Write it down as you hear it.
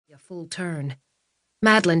A full turn.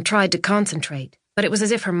 Madeline tried to concentrate, but it was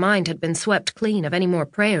as if her mind had been swept clean of any more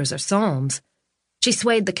prayers or psalms. She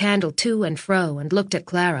swayed the candle to and fro and looked at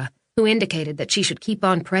Clara, who indicated that she should keep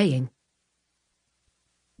on praying.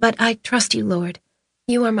 "But I trust you, Lord.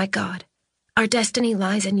 You are my God. Our destiny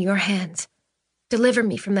lies in your hands. Deliver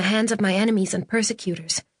me from the hands of my enemies and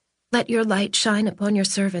persecutors. Let your light shine upon your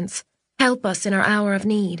servants. Help us in our hour of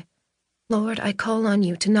need. Lord, I call on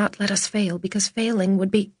you to not let us fail, because failing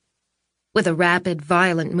would be—" With a rapid,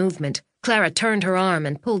 violent movement, Clara turned her arm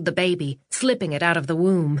and pulled the baby, slipping it out of the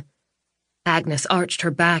womb. Agnes arched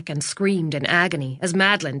her back and screamed in agony as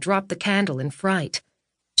Madeline dropped the candle in fright.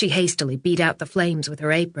 She hastily beat out the flames with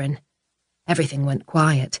her apron. Everything went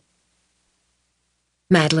quiet.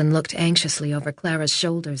 Madeline looked anxiously over Clara's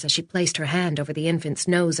shoulders as she placed her hand over the infant's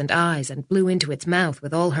nose and eyes and blew into its mouth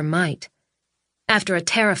with all her might. After a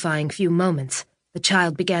terrifying few moments, the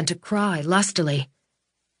child began to cry lustily.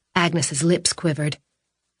 Agnes's lips quivered.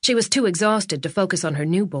 She was too exhausted to focus on her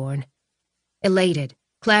newborn. Elated,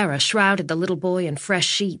 Clara shrouded the little boy in fresh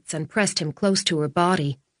sheets and pressed him close to her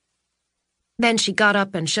body. Then she got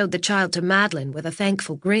up and showed the child to Madeline with a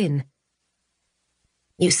thankful grin.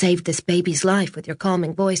 "You saved this baby's life with your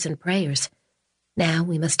calming voice and prayers. Now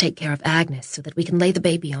we must take care of Agnes so that we can lay the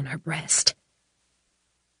baby on her breast."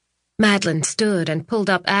 Madeline stood and pulled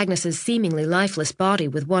up Agnes's seemingly lifeless body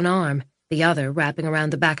with one arm, the other wrapping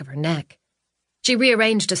around the back of her neck. She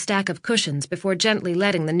rearranged a stack of cushions before gently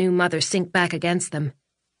letting the new mother sink back against them.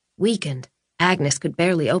 Weakened, Agnes could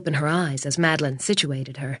barely open her eyes as Madeline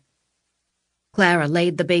situated her. Clara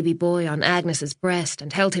laid the baby boy on Agnes's breast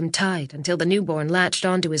and held him tight until the newborn latched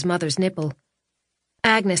onto his mother's nipple.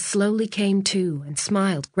 Agnes slowly came to and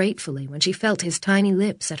smiled gratefully when she felt his tiny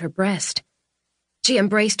lips at her breast. She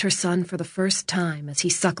embraced her son for the first time as he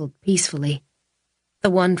suckled peacefully.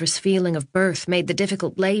 The wondrous feeling of birth made the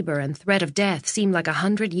difficult labor and threat of death seem like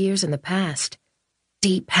 100 years in the past.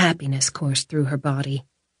 Deep happiness coursed through her body.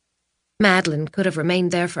 Madeline could have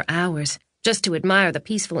remained there for hours, just to admire the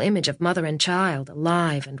peaceful image of mother and child,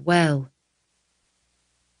 alive and well.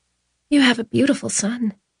 "You have a beautiful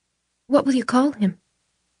son. What will you call him?"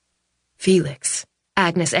 "Felix,"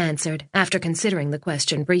 Agnes answered, after considering the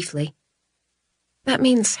question briefly. "That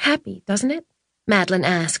means happy, doesn't it?" Madeline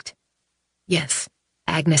asked. "Yes,"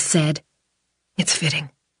 Agnes said. "It's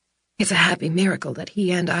fitting. It's a happy miracle that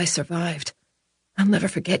he and I survived. I'll never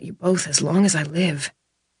forget you both as long as I live."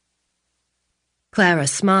 Clara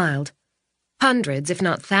smiled. Hundreds, if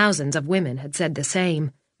not thousands, of women had said the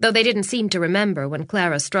same, though they didn't seem to remember when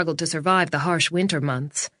Clara struggled to survive the harsh winter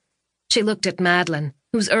months. She looked at Madeline,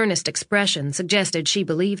 whose earnest expression suggested she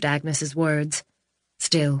believed Agnes's words.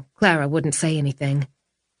 Still, Clara wouldn't say anything.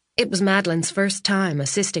 It was Madeline's first time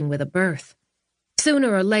assisting with a birth.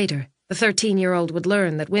 Sooner or later, the 13-year-old would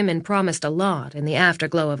learn that women promised a lot in the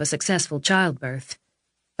afterglow of a successful childbirth.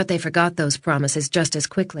 But they forgot those promises just as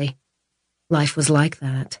quickly. Life was like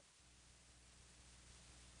that.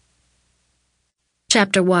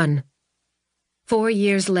 Chapter 1. 4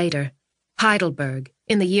 years later, Heidelberg,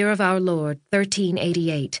 in the year of our Lord,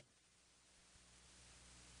 1388.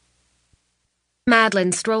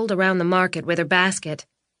 Madeline strolled around the market with her basket.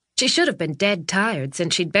 She should have been dead tired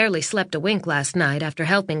since she'd barely slept a wink last night after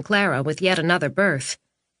helping Clara with yet another birth.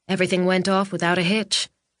 Everything went off without a hitch.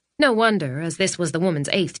 No wonder, as this was the woman's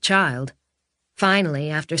 8th child. Finally,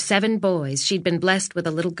 after 7 boys, she'd been blessed with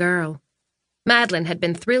a little girl. Madeline had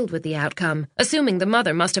been thrilled with the outcome, assuming the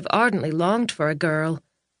mother must have ardently longed for a girl.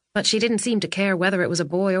 But she didn't seem to care whether it was a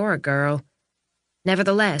boy or a girl.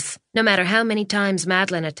 Nevertheless, no matter how many times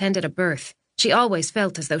Madeline attended a birth, she always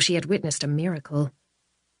felt as though she had witnessed a miracle.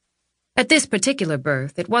 At this particular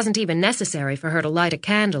birth, it wasn't even necessary for her to light a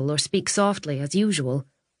candle or speak softly as usual.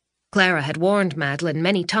 Clara had warned Madeline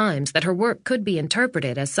many times that her work could be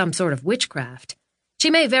interpreted as some sort of witchcraft.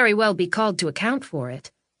 She may very well be called to account for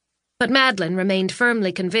it. But Madeline remained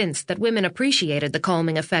firmly convinced that women appreciated the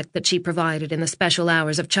calming effect that she provided in the special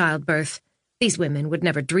hours of childbirth. These women would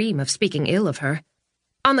never dream of speaking ill of her.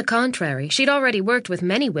 On the contrary, she'd already worked with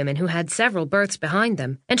many women who had several births behind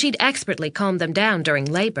them, and she'd expertly calmed them down during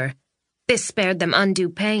labor. This spared them undue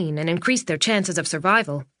pain and increased their chances of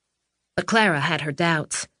survival. But Clara had her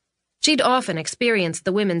doubts. She'd often experienced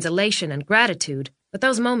the women's elation and gratitude, but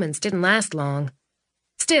those moments didn't last long.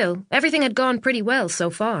 Still, everything had gone pretty well so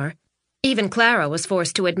far. Even Clara was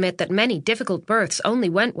forced to admit that many difficult births only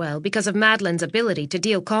went well because of Madeline's ability to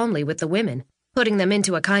deal calmly with the women, putting them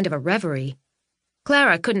into a kind of a reverie.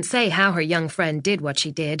 Clara couldn't say how her young friend did what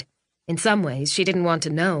she did. In some ways, she didn't want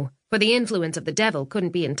to know, for the influence of the devil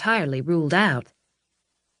couldn't be entirely ruled out.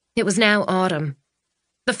 It was now autumn.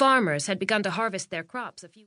 The farmers had begun to harvest their crops a few